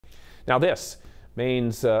Now this,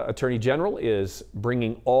 Maine's Attorney General is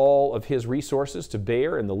bringing all of his resources to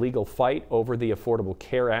bear in the legal fight over the Affordable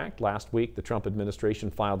Care Act. Last week, the Trump administration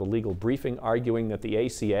filed a legal briefing arguing that the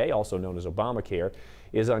ACA, also known as Obamacare,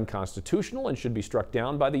 is unconstitutional and should be struck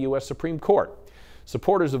down by the U.S. Supreme Court.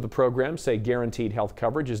 Supporters of the program say guaranteed health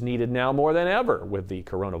coverage is needed now more than ever with the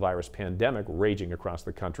coronavirus pandemic raging across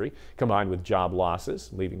the country, combined with job losses,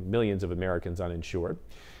 leaving millions of Americans uninsured.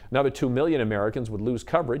 Another 2 million Americans would lose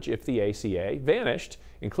coverage if the ACA vanished,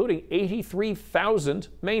 including 83,000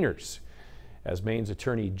 Mainers. As Maine's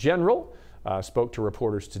Attorney General spoke to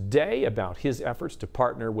reporters today about his efforts to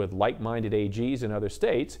partner with like-minded AGs in other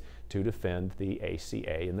states to defend the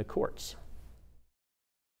ACA in the courts.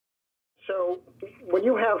 So when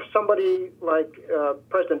you have somebody like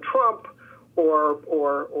President Trump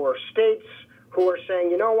or states who are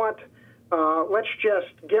saying, you know what, let's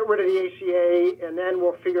just get rid of the ACA and then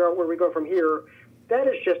we'll figure out where we go from here, that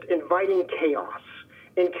is just inviting chaos.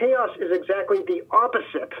 And chaos is exactly the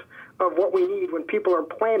opposite of what we need when people are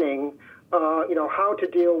planning, how to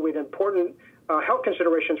deal with important health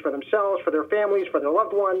considerations for themselves, for their families, for their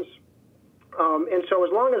loved ones. And so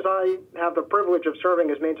as long as I have the privilege of serving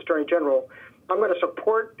as Maine's Attorney General, I'm going to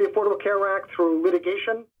support the Affordable Care Act through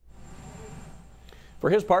litigation. For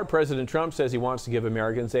his part, President Trump says he wants to give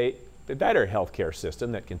Americans a better health care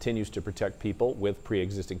system that continues to protect people with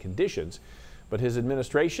pre-existing conditions. But his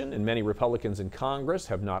administration and many Republicans in Congress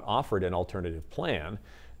have not offered an alternative plan.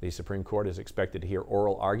 The Supreme Court is expected to hear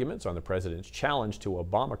oral arguments on the president's challenge to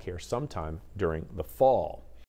Obamacare sometime during the fall.